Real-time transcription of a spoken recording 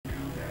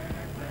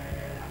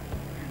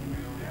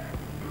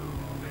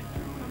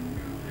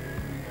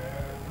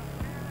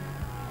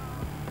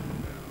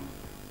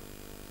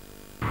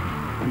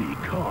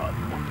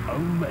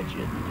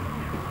legend.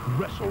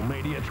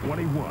 WrestleMania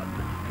 21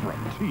 from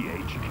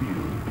THQ.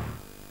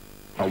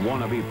 A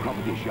wannabe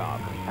property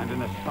shark and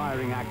an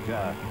aspiring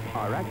actor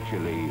are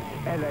actually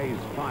LA's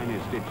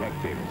finest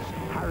detectives.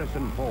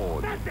 Harrison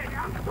Ford,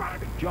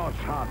 Josh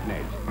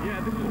Hartnett.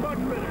 Yeah, this is much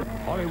better.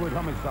 Hollywood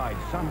Homicide,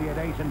 Sunday at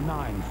 8 and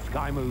 9,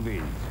 Sky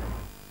Movies.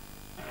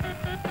 All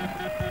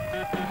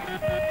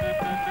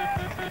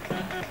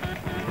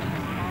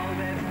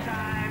this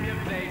time you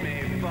played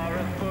me for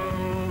a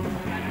fool,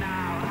 and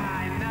now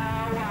I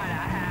know what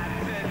I have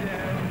to do.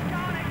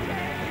 Gonna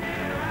kick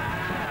you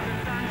out, let the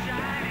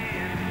sunshine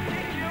in.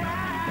 Kick you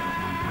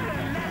out,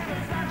 let the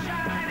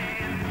sunshine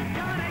in.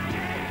 Gonna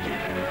kick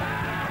you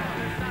out, let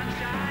the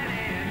sunshine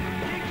in.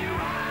 Kick you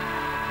out,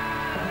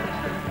 let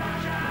the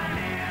sunshine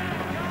in.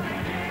 Gonna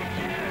kick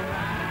you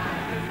out,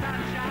 let the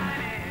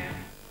sunshine in.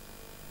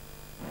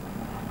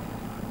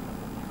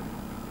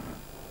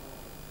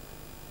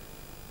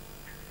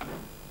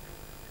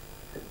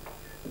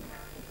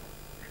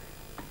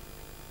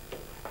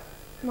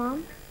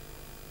 Mom,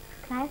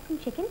 can I have some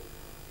chicken?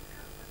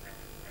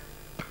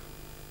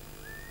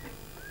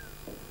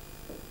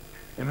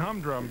 In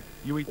Humdrum,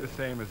 you eat the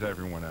same as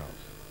everyone else.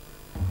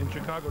 In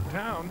Chicago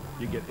Town,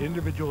 you get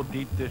individual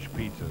deep dish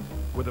pizzas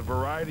with a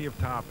variety of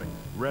toppings,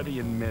 ready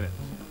in minutes.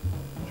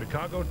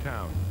 Chicago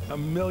Town, a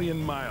million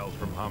miles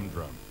from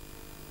Humdrum.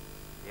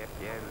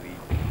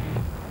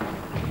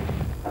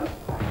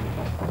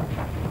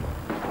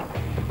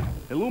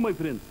 Hello, my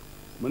friends.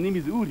 My name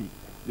is Uri.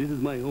 This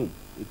is my home.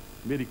 It's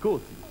very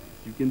cozy.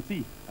 As you can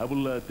see, I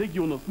will take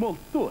you on a small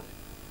tour.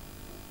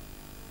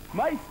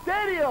 My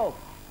stereo!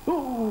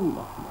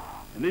 Ooh.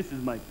 And this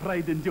is my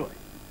pride and joy,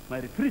 my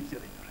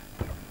refrigerator.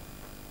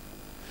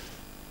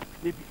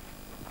 Nippy.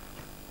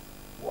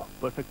 Whoa,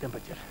 perfect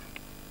temperature.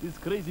 This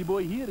crazy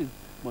boy here is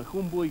my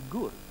homeboy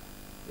Gur.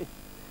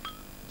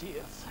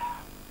 Cheers.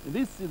 And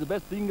this is the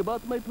best thing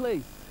about my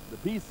place, the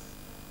peace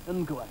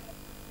and quiet.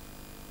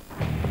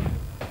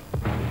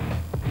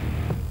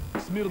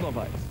 Smirnoff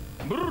Ice.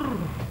 Brrr.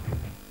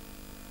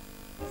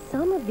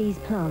 Some of these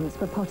plants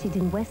were potted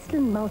in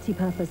Westland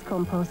multi-purpose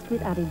compost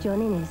with added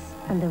johnniness,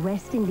 and the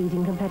rest in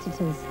leading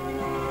competitors.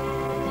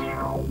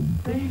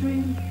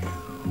 Daydream.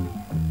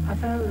 I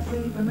fell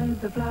asleep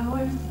amid the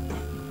flowers.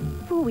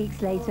 4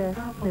 weeks later,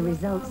 the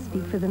results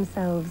speak for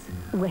themselves.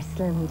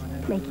 Westland,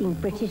 making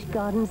British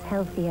gardens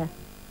healthier.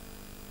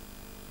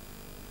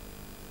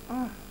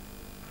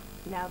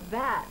 Now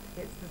that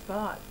hits the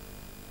spot.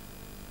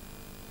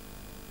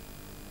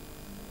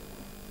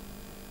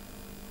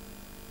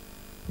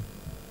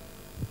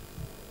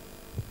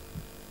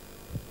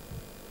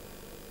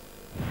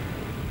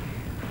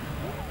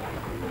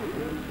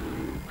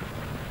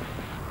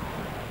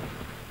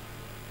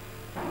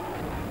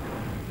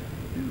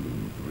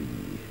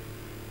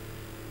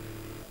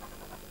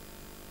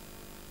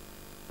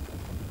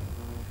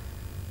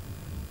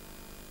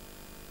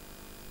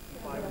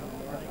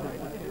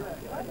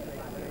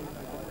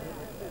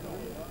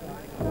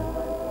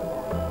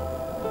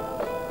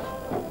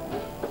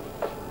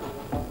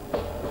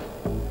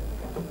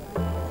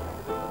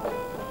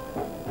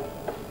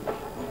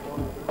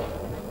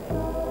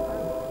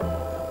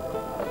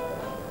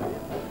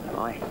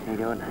 Hi, how you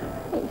doing?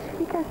 Hey, should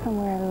we go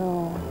somewhere a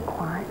little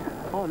quieter?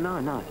 Oh,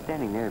 no,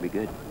 standing there would be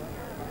good.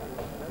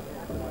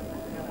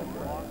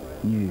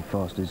 New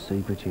Foster's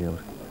Super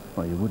Chilled.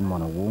 Well, you wouldn't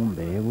want a warm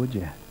beer, would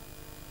you?